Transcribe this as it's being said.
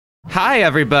Hi,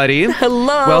 everybody.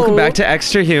 Hello. Welcome back to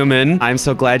Extra Human. I'm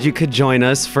so glad you could join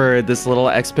us for this little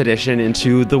expedition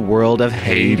into the world of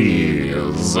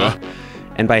Hades.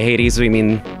 And by Hades, we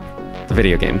mean the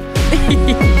video game.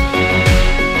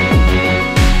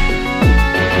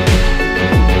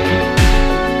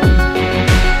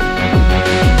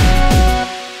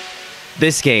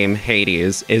 This game,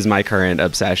 Hades, is my current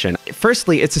obsession.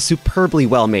 Firstly, it's a superbly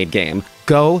well-made game.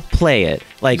 Go play it.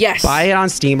 Yes. Buy it on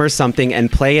Steam or something and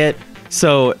play it.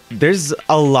 So there's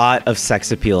a lot of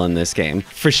sex appeal in this game.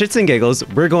 For shits and giggles,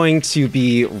 we're going to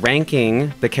be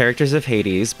ranking the characters of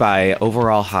Hades by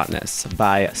overall hotness,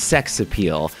 by sex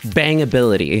appeal,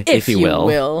 bangability, if you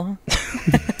will.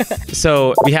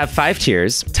 So we have 5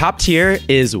 tiers. Top tier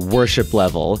is worship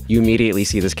level. You immediately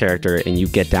see this character and you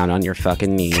get down on your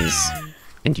fucking knees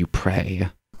and you pray.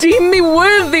 Deem me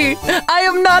worthy. I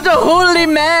am not a holy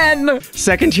man.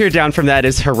 Second tier down from that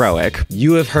is heroic.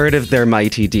 You have heard of their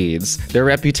mighty deeds. Their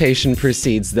reputation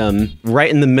precedes them. Right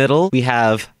in the middle, we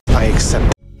have I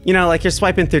accept. You know, like you're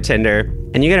swiping through Tinder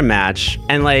and you get a match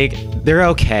and like they're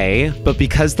okay, but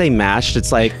because they matched,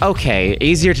 it's like, okay,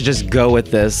 easier to just go with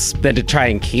this than to try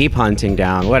and keep hunting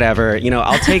down, whatever. You know,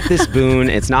 I'll take this boon.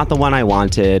 It's not the one I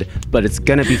wanted, but it's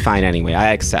gonna be fine anyway.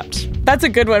 I accept. That's a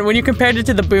good one. When you compared it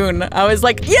to the boon, I was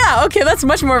like, yeah, okay, that's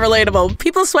much more relatable.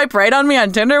 People swipe right on me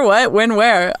on Tinder? What? When?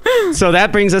 Where? So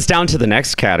that brings us down to the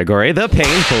next category, the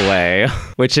painful way,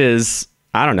 which is,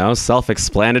 I don't know,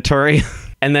 self-explanatory.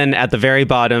 And then at the very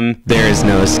bottom, there is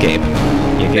no escape.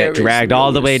 You get dragged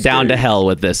all the way down to hell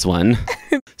with this one.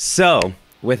 So,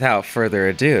 without further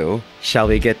ado, shall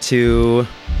we get to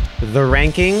the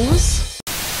rankings?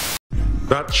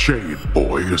 That shade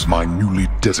boy is my newly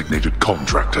designated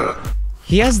contractor.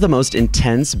 He has the most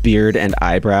intense beard and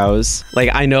eyebrows.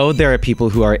 Like, I know there are people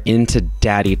who are into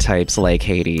daddy types like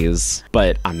Hades,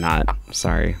 but I'm not.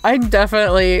 Sorry. I'm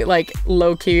definitely, like,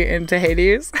 low-key into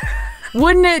Hades.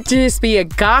 Wouldn't it just be a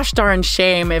gosh darn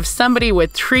shame if somebody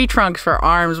with tree trunks for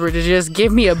arms were to just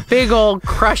give me a big old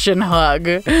crushing hug?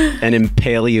 And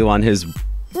impale you on his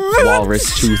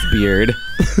walrus tooth beard.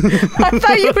 I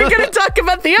thought you were going to talk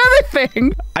about the other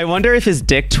thing. I wonder if his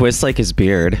dick twists like his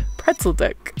beard. Pretzel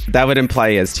dick. That would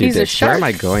imply he has 2 He's dicks. Where am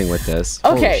I going with this?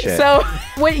 Okay, so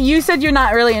what you said you're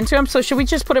not really into him, so should we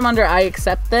just put him under I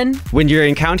accept then? When you're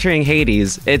encountering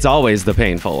Hades, it's always the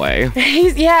painful way.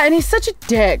 And he's such a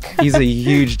dick. He's a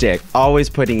huge dick, always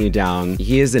putting you down.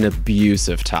 He is an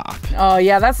abusive top. Oh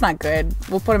yeah, that's not good.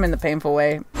 We'll put him in the painful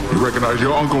way. You recognize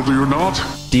your uncle, do you not?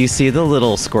 Do you see the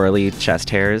little squirrely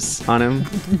chest hairs on him?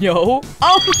 No.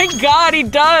 Oh my god, he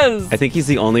does. I think he's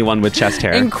the only one with chest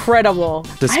hair. Incredible.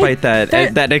 Despite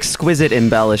that exquisite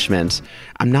embellishment,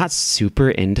 I'm not super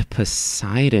into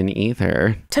Poseidon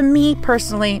either. To me,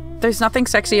 personally, there's nothing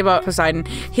sexy about Poseidon.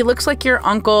 He looks like your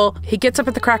uncle. He gets up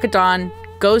at the crack of dawn,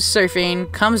 goes surfing,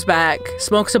 comes back,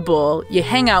 smokes a bowl, you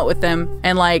hang out with him,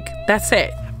 and like, that's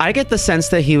it. I get the sense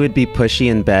that he would be pushy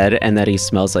in bed and that he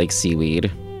smells like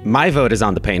seaweed. My vote is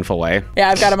on the painful way. Yeah,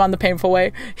 I've got him on the painful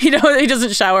way. He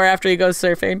doesn't shower after he goes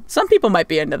surfing. Some people might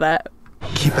be into that.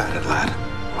 Keep at it, lad.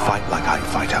 Fight like I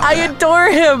fight out I there. adore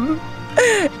him.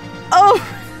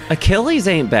 Oh. Achilles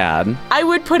ain't bad. I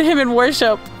would put him in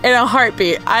worship in a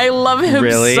heartbeat. I love him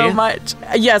so much.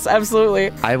 Yes,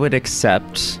 absolutely. I would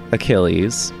accept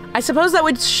Achilles. I suppose that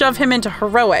would shove him into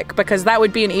heroic because that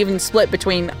would be an even split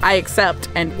between I accept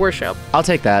and worship. I'll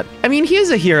take that. I mean, he is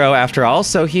a hero after all,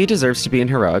 so he deserves to be in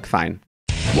heroic. Fine.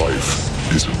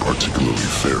 Life isn't particularly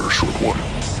fair, short one,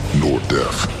 nor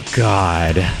death.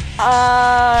 God.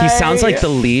 He sounds like the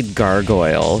lead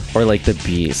gargoyle or like the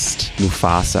beast,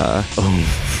 Mufasa.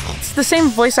 Oh. It's the same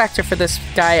voice actor for this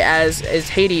guy as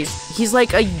Hades. He's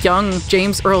like a young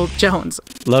James Earl Jones.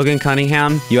 Logan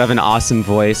Cunningham, you have an awesome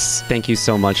voice. Thank you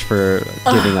so much for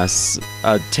giving us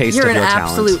a taste of your talent. You're an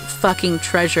absolute fucking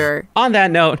treasure. On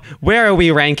that note, where are we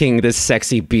ranking this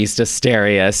sexy beast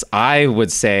Asterius? I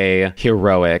would say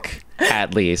heroic.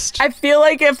 At least. I feel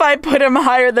like if I put him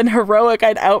higher than heroic,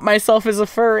 I'd out myself as a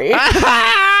furry.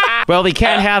 Well, we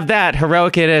can't have that.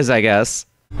 Heroic it is, I guess.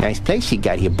 Nice place you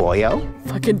got here, boyo.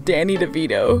 Fucking Danny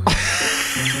DeVito.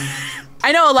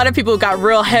 I know a lot of people got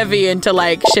real heavy into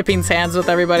like shipping hands with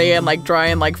everybody and like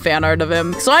drawing like fan art of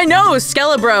him. So I know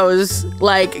Skelebros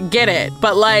like get it,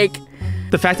 but like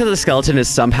the fact that the skeleton is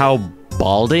somehow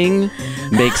balding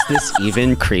makes this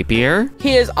even creepier.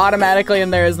 He is automatically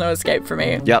and there is no escape for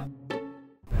me. Yep.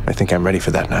 I think I'm ready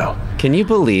for that now. Can you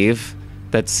believe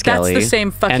that Skelly That's the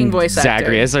same fucking and voice actor.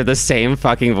 Zagreus are the same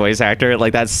fucking voice actor?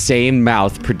 Like, that same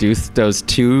mouth produced those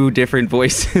 2 different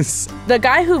voices. The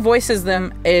guy who voices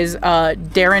them is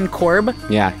Darren Korb.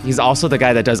 Yeah, he's also the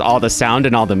guy that does all the sound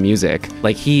and all the music.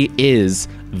 Like, he is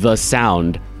the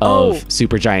sound of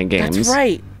Supergiant Games. That's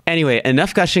right. Anyway,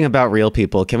 enough gushing about real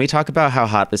people. Can we talk about how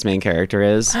hot this main character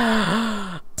is?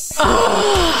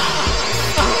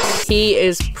 He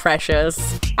is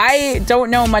precious. I don't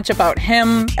know much about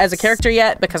him as a character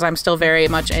yet because I'm still very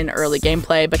much in early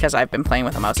gameplay because I've been playing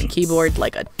with a mouse and keyboard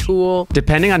like a tool.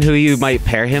 Depending on who you might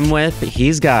pair him with,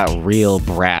 he's got real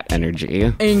brat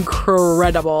energy.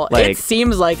 Incredible. Like, it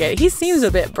seems like it. He seems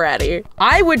a bit bratty.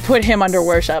 I would put him under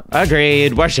worship.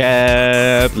 Agreed.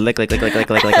 Worship. Lick, lick, lick, lick, lick,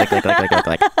 lick, lick, lick, lick, lick, lick,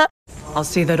 lick. I'll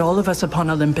see that all of us upon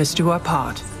Olympus do our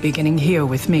part, beginning here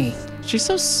with me. She's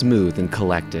so smooth and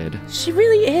collected. She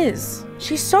really is.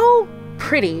 She's so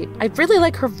pretty. I really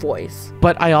like her voice.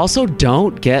 But I also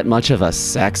don't get much of a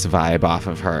sex vibe off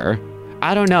of her.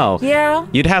 I don't know. Yeah.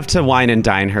 You'd have to wine and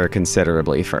dine her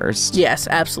considerably first. Yes,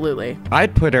 absolutely.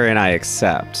 I'd put her in I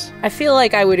accept. I feel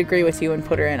like I would agree with you and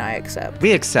put her in I accept.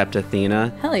 We accept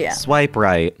Athena. Hell yeah. Swipe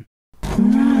right.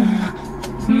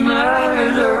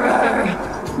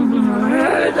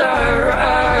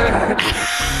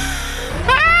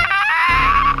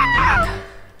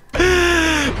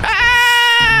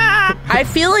 I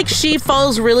feel like she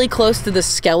falls really close to the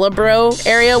Skelebro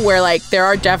area where like there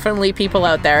are definitely people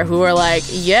out there who are like,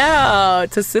 yeah,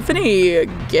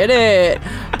 Tisiphone, get it.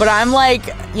 But I'm like,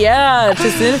 yeah,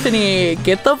 Tisiphone,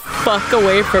 get the fuck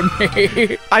away from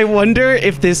me. I wonder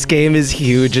if this game is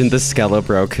huge in the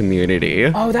Skelebro community.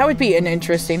 Oh, that would be an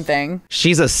interesting thing.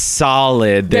 She's a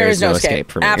solid there's no escape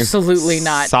for me. Absolutely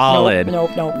not. Solid.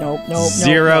 Nope.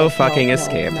 Zero fucking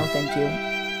escape. No, thank you.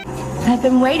 I've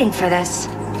been waiting for this.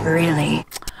 Really?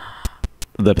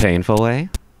 The painful way?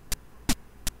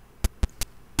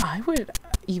 I would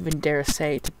even dare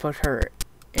say to put her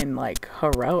in like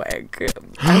heroic.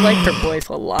 I like her voice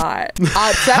a lot. So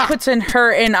that puts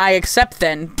her in I accept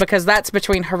then, because that's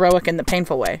between heroic and the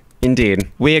painful way.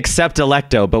 Indeed. We accept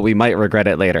Alecto, but we might regret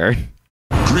it later.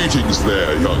 Greetings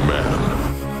there, young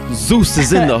man. Zeus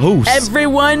is in the house.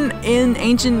 Everyone in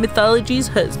ancient mythology's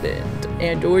husband.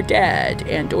 And or dad,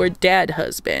 and or dad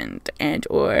husband, and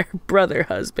or brother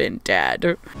husband,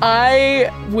 dad.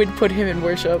 I would put him in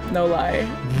worship, no lie.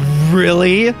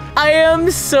 Really? I am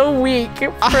so weak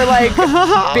for like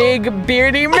big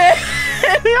beardy men.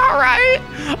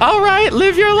 All right,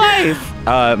 live your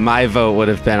life. My vote would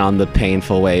have been on the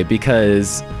painful way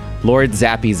because Lord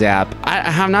Zappy Zap,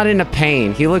 I'm not into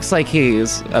pain. He looks like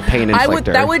he's a pain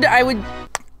inflictor.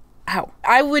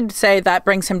 I would say that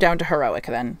brings him down to heroic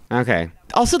then. Okay.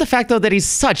 Also the fact though that he's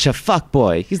such a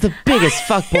fuckboy. He's the biggest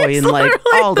fuckboy in like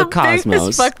all the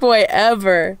cosmos. Biggest fuckboy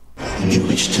ever. You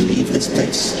wish to leave this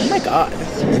place? Oh my god.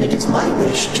 And it is my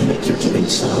wish to make your doing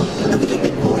so a little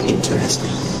bit more interesting.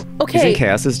 Okay. Isn't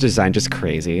Chaos's design just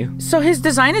crazy? So his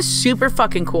design is super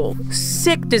fucking cool.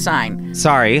 Sick design.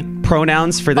 Sorry,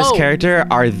 pronouns for this character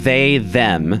are they,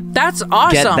 them. That's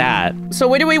awesome. Get that. So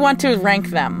where do we want to rank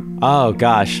them? Oh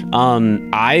gosh,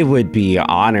 I would be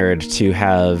honored to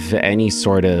have any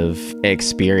sort of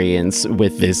experience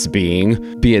with this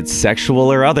being, be it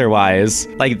sexual or otherwise.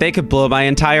 Like they could blow my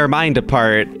entire mind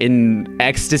apart in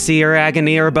ecstasy or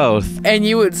agony or both. And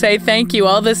you would say thank you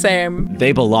all the same.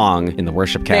 They belong in the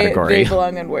worship category. They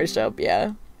belong in worship,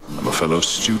 yeah. I'm a fellow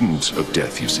student of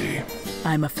death, you see.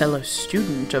 I'm a fellow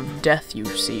student of death, you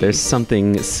see. There's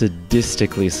something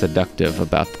sadistically seductive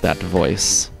about that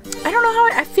voice. I don't know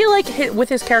how I feel like with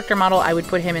his character model, I would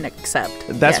put him in accept.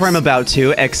 That's where I'm about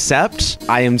to. Except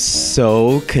I am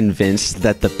so convinced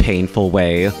that the painful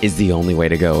way is the only way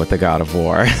to go with the God of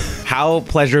War. How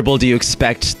pleasurable do you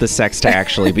expect the sex to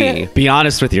actually be? Be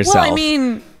honest with yourself. Well, I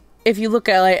mean, if you look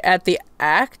at the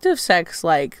act of sex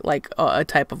like a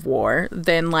type of war,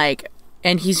 then like,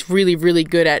 and he's really, really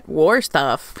good at war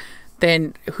stuff,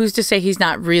 then who's to say he's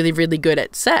not really, really good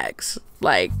at sex?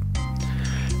 Like,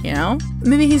 you know?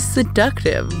 Maybe he's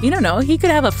seductive. You don't know. He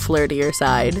could have a flirtier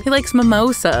side. He likes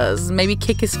mimosas. Maybe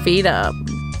kick his feet up.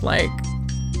 Like...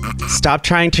 Stop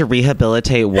trying to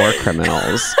rehabilitate war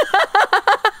criminals.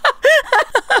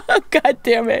 God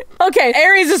damn it. Okay,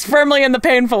 Ares is firmly in the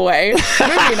painful way.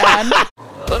 Moving on.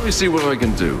 Let me see what I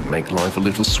can do. Make life a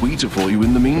little sweeter for you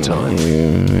in the meantime.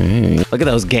 Look at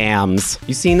those gams.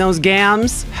 You seen those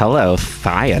gams? Hello,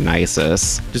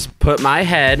 Thighonysus. Just put my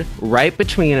head right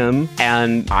between them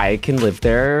and I can live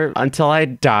there until I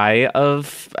die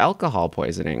of alcohol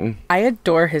poisoning. I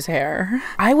adore his hair.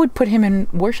 I would put him in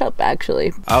worship,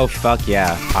 actually. Oh, fuck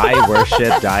yeah. I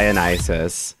worship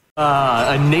Dionysus.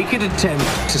 A naked attempt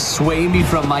to sway me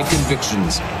from my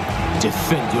convictions.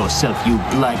 Defend yourself, you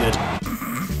blackguard.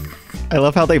 I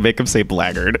love how they make him say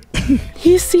blackguard.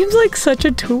 He seems like such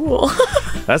a tool.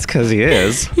 That's because he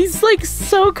is. He's like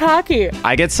so cocky.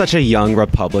 I get such a young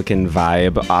Republican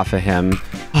vibe off of him.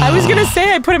 I was gonna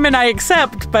say I put him in I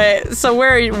accept, but so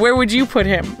where would you put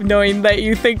him, knowing that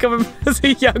you think of him as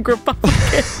a young Republican?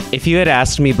 If you had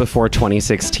asked me before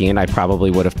 2016, I probably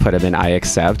would have put him in I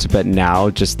accept, but now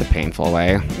just the painful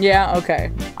way. Yeah,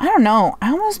 okay. I don't know.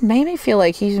 I almost made me feel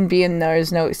like he should be in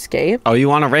There's No Escape. Oh, you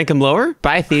want to rank him lower?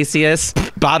 Bye, Theseus.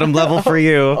 Bottom level for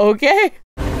you. Okay.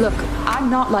 Look, I'm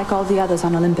not like all the others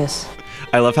on Olympus.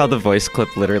 I love how the voice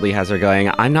clip literally has her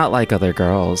going, I'm not like other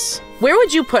girls. Where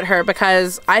would you put her?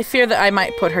 Because I fear that I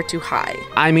might put her too high.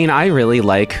 I mean, I really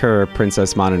like her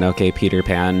Princess Mononoke, Peter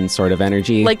Pan sort of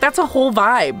energy. Like, that's a whole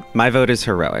vibe. My vote is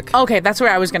heroic. Okay, that's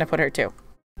where I was going to put her too.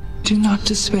 Do not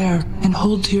despair and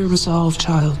hold to your resolve,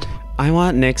 child. I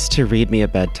want Nyx to read me a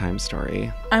bedtime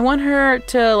story. I want her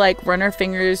to like run her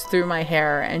fingers through my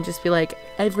hair and just be like,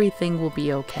 everything will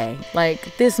be okay.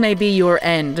 Like, this may be your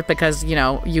end because, you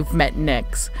know, you've met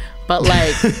Nyx, but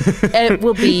like, it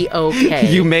will be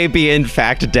okay. You may be in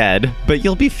fact dead, but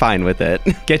you'll be fine with it.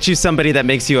 Get you somebody that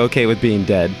makes you okay with being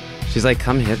dead. She's like,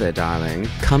 come hither, darling.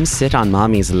 Come sit on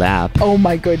mommy's lap. Oh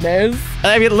my goodness.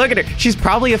 I mean, look at her. She's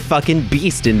probably a fucking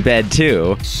beast in bed,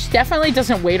 too. She definitely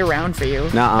doesn't wait around for you.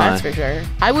 Nuh-uh. That's for sure.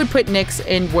 I would put Nyx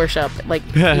in worship, like,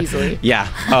 easily. Yeah.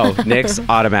 Oh, Nyx,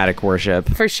 automatic worship.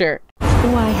 For sure.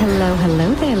 Why, hello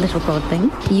there, little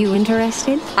godling. You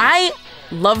interested? I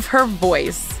love her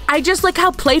voice. I just like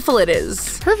how playful it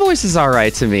is. Her voice is all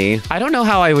right to me. I don't know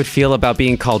how I would feel about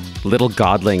being called little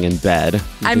godling in bed.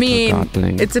 I mean,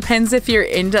 it depends if you're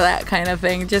into that kind of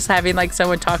thing, just having like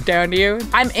someone talk down to you.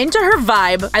 I'm into her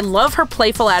vibe. I love her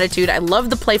playful attitude. I love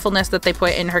the playfulness that they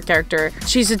put in her character.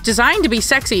 She's designed to be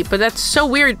sexy, but that's so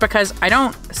weird because I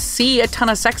don't see a ton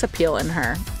of sex appeal in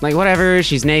her. Like, whatever,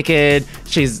 she's naked,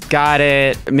 she's got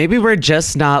it. Maybe we're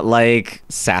just not like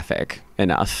sapphic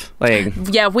enough. Like,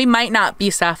 yeah, we might not be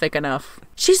sapphic enough.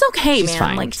 She's okay, man.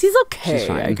 Fine. Like, she's okay, She's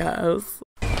fine. I guess.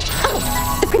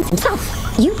 Oh, the prince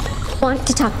himself. You want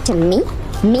to talk to me?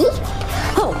 Me?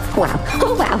 Oh, wow.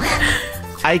 Oh, wow.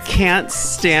 I can't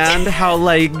stand how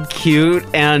like cute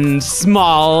and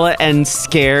small and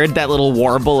scared that little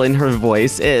warble in her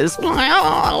voice is.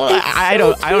 I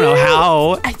don't know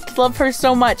how. I love her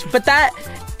so much, but that,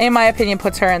 in my opinion,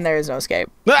 puts her in There Is No Escape.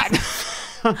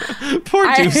 Poor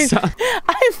Dusa.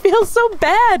 I feel so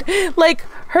bad. Like,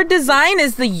 her design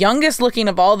is the youngest looking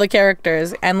of all the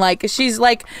characters, and like she's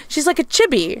like a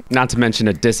chibi. Not to mention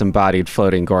a disembodied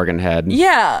floating Gorgon head.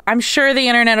 Yeah, I'm sure the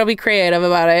internet will be creative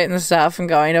about it and stuff and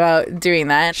going about doing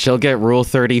that. She'll get Rule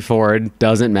 34,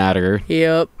 doesn't matter.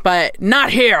 Yep, but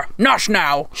not here, not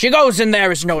now. She goes in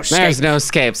There Is No Escape. There's no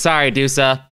escape. Sorry,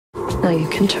 Dusa. Now you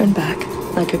can turn back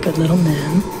like a good little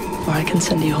man, or I can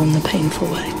send you home the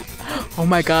painful way. Oh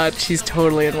my god, she's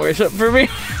totally in worship for me.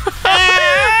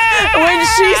 When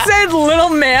she said little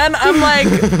man, I'm like,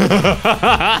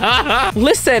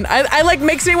 listen, I like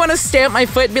makes me want to stamp my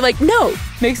foot and be like, no,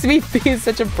 makes me be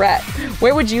such a brat.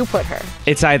 Where would you put her?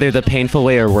 It's either the painful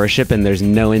way or worship, and there's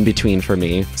no in between for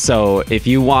me. So if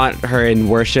you want her in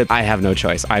worship, I have no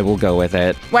choice. I will go with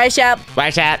it. Worship.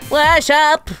 Worship.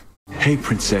 Worship. Hey,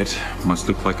 Princette. Must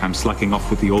look like I'm slacking off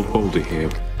with the old boulder here.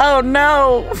 Oh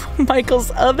no, Michael's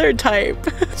other type.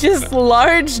 Just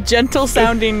large,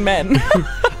 gentle-sounding men.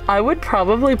 I would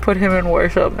probably put him in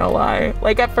worship, no lie.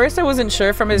 Like, at first I wasn't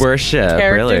sure from his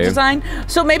character design.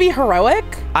 So maybe heroic?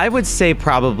 I would say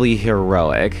probably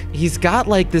heroic. He's got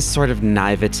like this sort of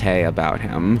naivete about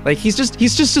him. Like, he's just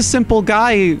a simple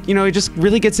guy. You know, he just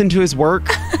really gets into his work.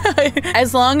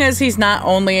 As long as he's not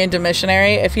only into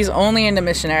missionary. If he's only into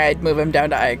missionary, I'd move him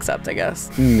down to I accept, I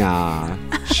guess. Nah,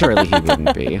 surely he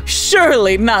wouldn't be.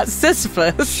 Surely not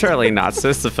Sisyphus. Surely not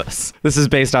Sisyphus. This is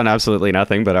based on absolutely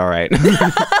nothing, but all right.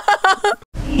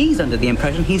 He's under the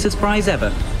impression he's as spry as ever.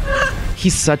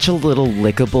 He's such a little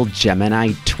lickable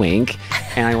Gemini twink,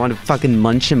 and I want to fucking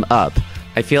munch him up.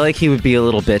 I feel like he would be a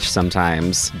little bitch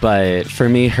sometimes, but for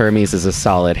me, Hermes is a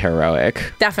solid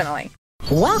heroic. Definitely.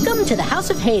 Welcome to the House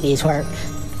of Hades, where...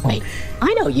 Wait,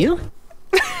 I know you.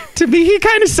 To me, he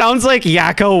kind of sounds like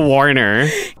Yakko Warner.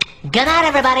 Good night,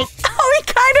 everybody. Oh,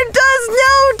 he kind of does.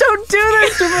 No, don't do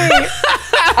this to me.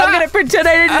 I'm going to pretend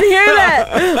I didn't hear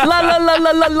that. La, la, la,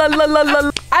 la, la, la, la, la,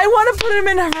 la. I want to put him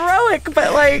in heroic,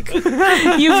 but like,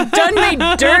 you've done me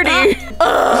dirty.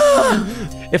 Ugh.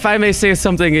 If I may say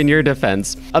something in your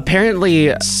defense,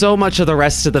 apparently so much of the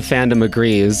rest of the fandom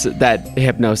agrees that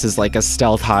Hypnos is like a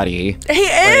stealth hottie. He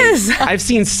is! Like, I've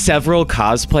seen several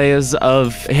cosplays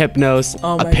of Hypnos.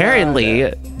 Oh my apparently,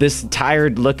 God. This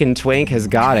tired-looking twink has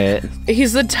got it.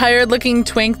 He's the tired-looking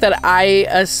twink that I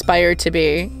aspire to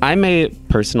be. I may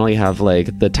personally have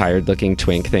like the tired-looking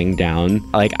twink thing down.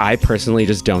 Like, I personally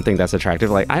just don't think that's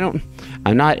attractive. Like, I'm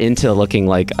not into looking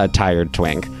like a tired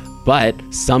twink. But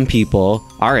some people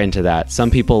are into that. Some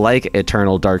people like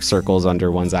eternal dark circles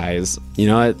under one's eyes. You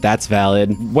know what? That's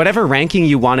valid. Whatever ranking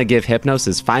you want to give Hypnos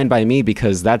is fine by me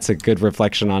because that's a good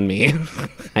reflection on me,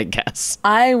 I guess.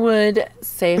 I would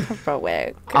say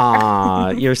heroic. Aw,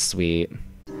 you're sweet.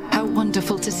 How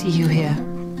wonderful to see you here.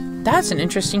 That's an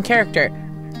interesting character.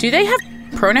 Do they have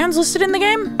pronouns listed in the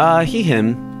game? He,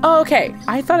 him. Oh, okay.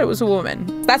 I thought it was a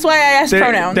woman. That's why I asked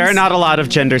pronouns. There are not a lot of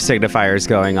gender signifiers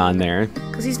going on there.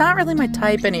 Because he's not really my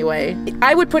type anyway.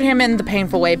 I would put him in the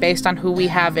painful way based on who we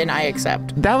have in I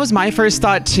Accept. That was my first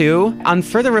thought too. On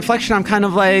further reflection, I'm kind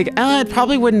of like, it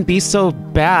probably wouldn't be so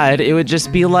bad. It would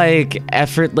just be like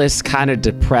effortless, kind of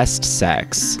depressed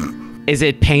sex. Is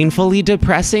it painfully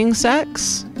depressing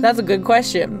sex? That's a good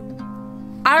question.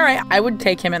 All right, I would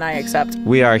take him in I Accept.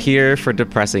 We are here for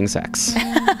depressing sex.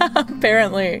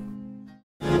 Apparently.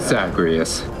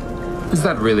 Zagreus, is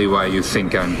that really why you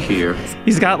think I'm here?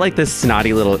 He's got like this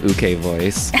snotty little uke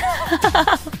voice.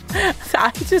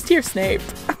 I just hear Snape.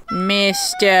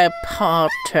 Mr.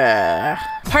 Potter.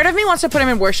 Part of me wants to put him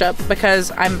in worship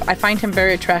because I find him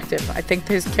very attractive. I think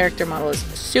his character model is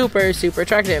super, super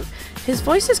attractive. His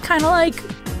voice is kind of like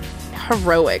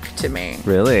heroic to me.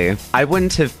 Really? I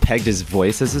wouldn't have pegged his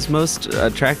voice as his most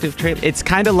attractive trait. It's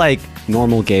kind of like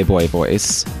normal gay boy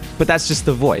voice, but that's just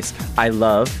the voice. I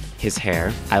love his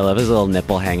hair. I love his little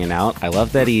nipple hanging out. I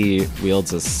love that he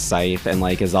wields a scythe and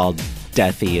like is all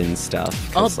deathy and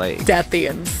stuff. All like, deathy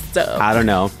and stuff. I don't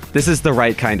know. This is the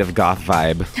right kind of goth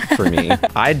vibe for me.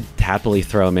 I'd happily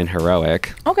throw him in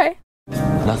heroic. Okay.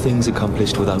 Nothing's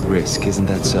accomplished without risk, isn't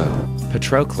that so?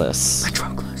 Patroclus.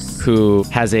 Who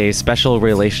has a special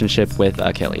relationship with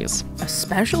Achilles. A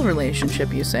special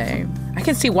relationship, you say? I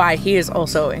can see why. He is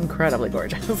also incredibly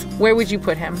gorgeous. Where would you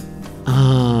put him?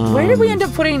 Where did we end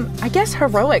up putting, I guess,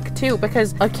 heroic too,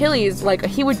 because Achilles, like,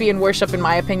 he would be in worship in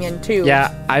my opinion too.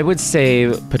 Yeah, I would say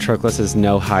Patroclus is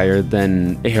no higher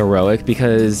than heroic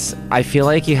because I feel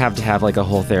like you have to have like a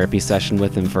whole therapy session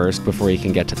with him first before you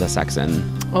can get to the sex end.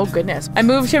 Oh goodness. I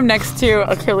moved him next to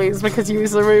Achilles because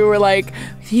usually we were like,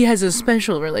 he has a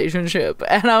special relationship.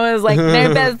 And I was like,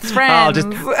 they're best friends. Oh, just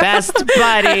best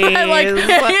buddies. Like,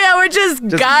 yeah, we're just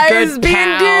guys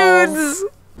being dudes.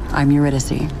 I'm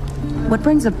Eurydice. What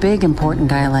brings a big, important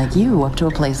guy like you up to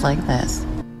a place like this?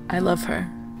 I love her.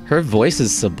 Her voice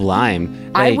is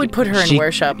sublime. Like, I would put her in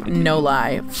worship, no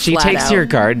lie. She takes your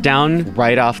guard down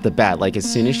right off the bat. Like,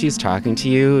 as soon as she's talking to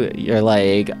you, you're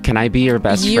like, can I be your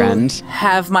best friend? You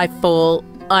have my full,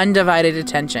 undivided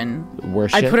attention.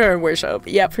 Worship? I put her in worship.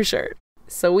 Yeah, for sure.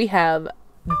 So we have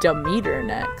Demeter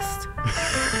next.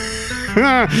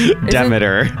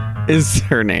 Demeter is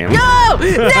her name. No!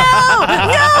 It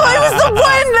was the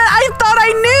one that I thought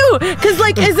I knew. Because,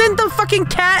 like, isn't the fucking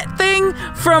cat thing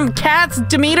from Cats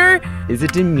Demeter? Is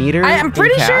it Demeter? I'm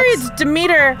pretty sure it's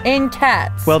Demeter in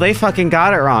Cats. Well, they fucking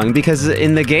got it wrong because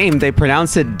in the game they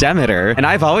pronounce it Demeter, and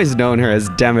I've always known her as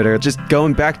Demeter. Just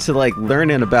going back to like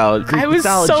learning about Greek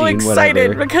mythology so and excited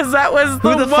whatever. Because that was the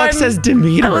one. Who the fuck says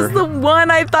Demeter? That was the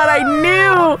one I thought I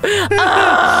knew.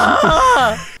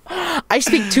 I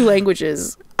speak two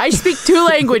languages. I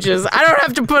don't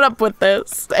have to put up with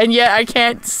this. And yet I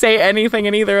can't say anything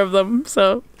in either of them.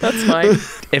 So that's fine.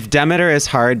 If Demeter is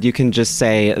hard, you can just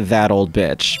say that old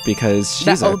bitch because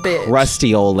she's a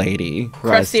crusty old lady.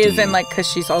 Crusty as in like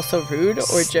because she's also rude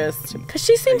or just because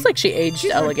she seems like she aged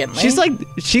elegantly.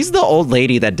 She's the old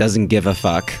lady that doesn't give a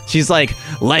fuck. She's like,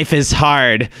 life is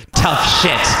hard, tough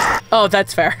shit. Oh,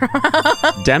 that's fair.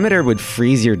 Demeter would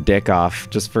freeze your dick off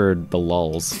just for the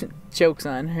lulz. Joke's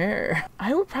on her.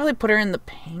 I would probably put her in the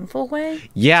painful way.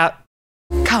 Yeah.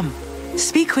 Come,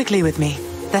 speak quickly with me,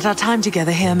 that our time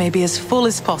together here may be as full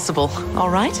as possible, all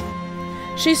right?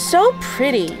 She's so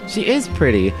pretty. She is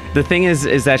pretty. The thing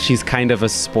is that she's kind of a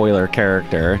spoiler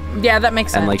character. Yeah, that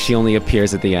makes sense. And like she only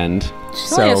appears at the end.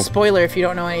 She's only a spoiler if you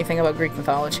don't know anything about Greek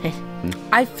mythology.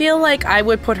 I feel like I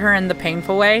would put her in the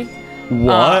painful way.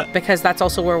 What? Because that's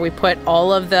also where we put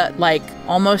all of the, like,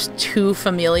 almost too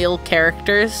familial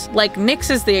characters. Like, Nyx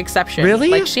is the exception. Really?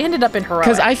 Like, she ended up in heroic.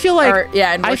 Because I feel like,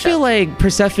 in I feel like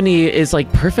Persephone is,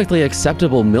 like, perfectly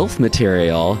acceptable MILF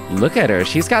material. Look at her.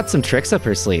 She's got some tricks up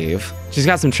her sleeve. She's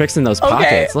got some tricks in those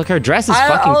pockets. Look, her dress is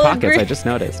fucking pockets. Agree. I just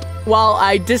noticed. While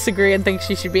I disagree and think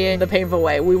she should be in the painful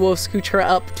way, we will scooch her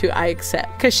up to I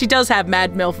accept. Because she does have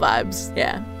mad MILF vibes.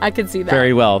 Yeah, I can see that.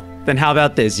 Very well. Then how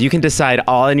about this? You can decide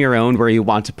all on your own where you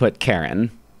want to put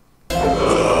Charon.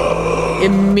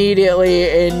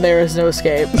 Immediately, and there is no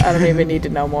escape. I don't even need to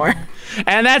know more.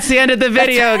 And that's the end of the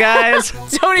video, guys.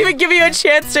 Don't even give you a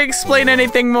chance to explain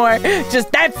anything more.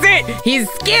 Just, that's it. He's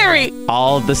scary.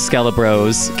 All the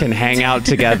Skelebros can hang out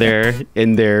together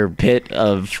in their pit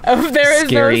of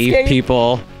scary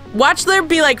people. Watch there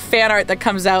be like fan art that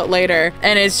comes out later,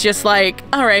 and it's just like,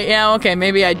 all right, yeah, okay,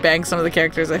 maybe I'd bang some of the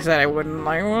characters I said I wouldn't.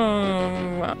 Like,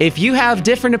 whoa. If you have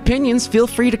different opinions, feel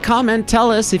free to comment. Tell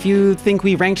us if you think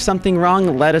we ranked something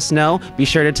wrong. Let us know. Be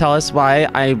sure to tell us why.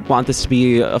 I want this to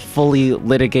be a fully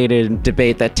litigated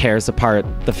debate that tears apart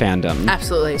the fandom.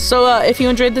 Absolutely. So if you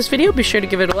enjoyed this video, be sure to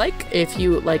give it a like. If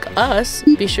you like us,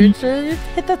 be sure to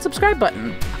hit that subscribe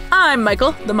button. I'm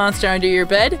Michael, the monster under your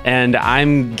bed. And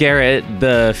I'm Garrett,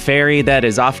 the fairy that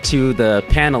is off to the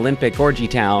Pan-Olympic orgy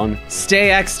town.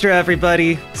 Stay extra,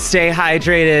 everybody. Stay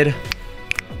hydrated.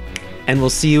 And we'll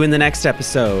see you in the next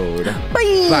episode.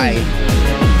 Bye. Bye.